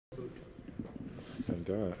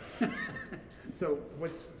Thank God. So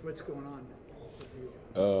what's going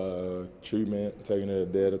on? Treatment, taking it a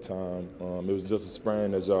day at a time. It was just a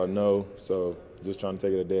sprain, as y'all know, so just trying to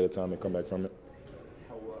take it a day at a time and come back from it.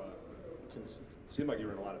 It seemed like you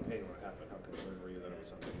were in a lot of pain when it happened. How concerned were you that it was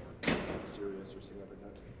something more serious or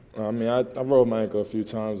significant? I mean, I rolled my ankle a few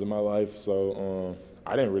times in my life, so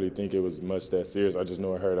I didn't really think it was much that serious. I just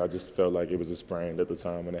knew it hurt. I just felt like it was a sprain at the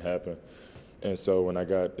time when it happened. And so when I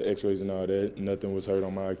got the x-rays and all that, nothing was hurt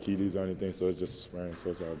on my Achilles or anything, so it's just a sprain, so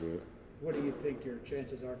it's all good. What do you think your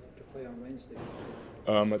chances are to play on Wednesday?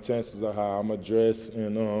 My chances are high. I'm going to dress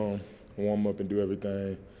and warm up and do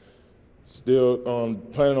everything. Still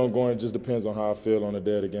planning on going. It just depends on how I feel on the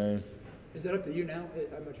day of the game. Is that up to you now,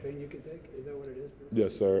 how much pain you can take? Is that what it is?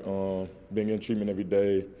 Yes, sir. Been getting treatment every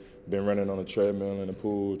day. Been running on the treadmill in the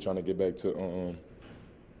pool, trying to get back to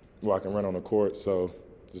where I can run on the court. So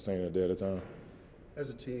just taking it a day at a time. As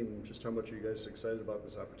a team, just how much are you guys excited about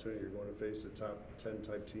this opportunity? You're going to face a top 10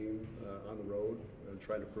 type team on the road and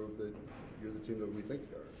trying to prove that you're the team that we think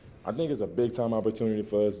you are. I think it's a big-time opportunity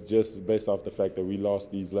for us just based off the fact that we lost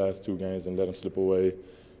these last two games and let them slip away.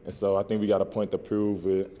 And so I think we got a point to prove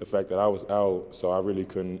with the fact that I was out, so I really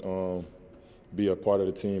couldn't be a part of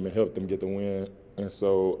the team and help them get the win. And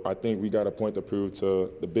so I think we got a point to prove to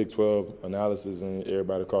the Big 12 analysis and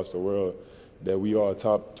everybody across the world that we are a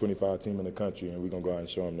top 25 team in the country, and we're going to go out and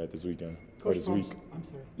show them that this weekend. Coach or this week. I'm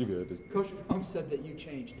sorry. You good. Coach Plum said that you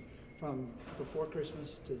changed from before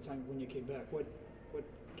Christmas to the time when you came back. What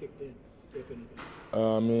kicked in, if anything?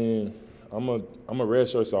 I mean, I'm a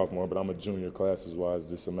redshirt sophomore, but I'm a junior classes-wise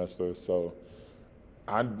this semester. So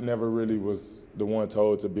I never really was the one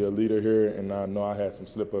told to be a leader here, and I know I had some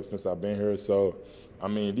slip-ups since I've been here. So, I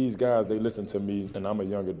mean, these guys, they listen to me, and I'm a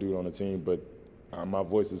younger dude on the team, but my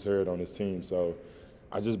voice is heard on this team. So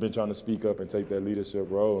I just been trying to speak up and take that leadership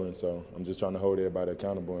role, and so I'm just trying to hold everybody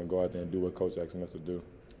accountable and go out there and do what Coach asking us to do.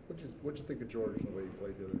 What'd you think of George and the way he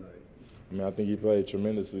played the other night? I mean, I think he played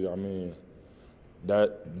tremendously. I mean,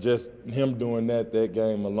 that just him doing that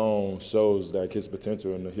game alone shows that his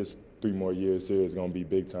potential in his 3 more years here is going to be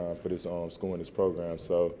big time for this school and this program.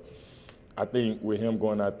 So I think with him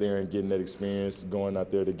going out there and getting that experience, going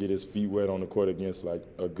out there to get his feet wet on the court against like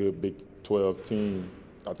a good Big 12 team,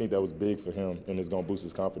 I think that was big for him, and it's going to boost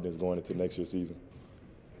his confidence going into next year's season.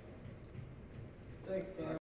 Thanks, Dan.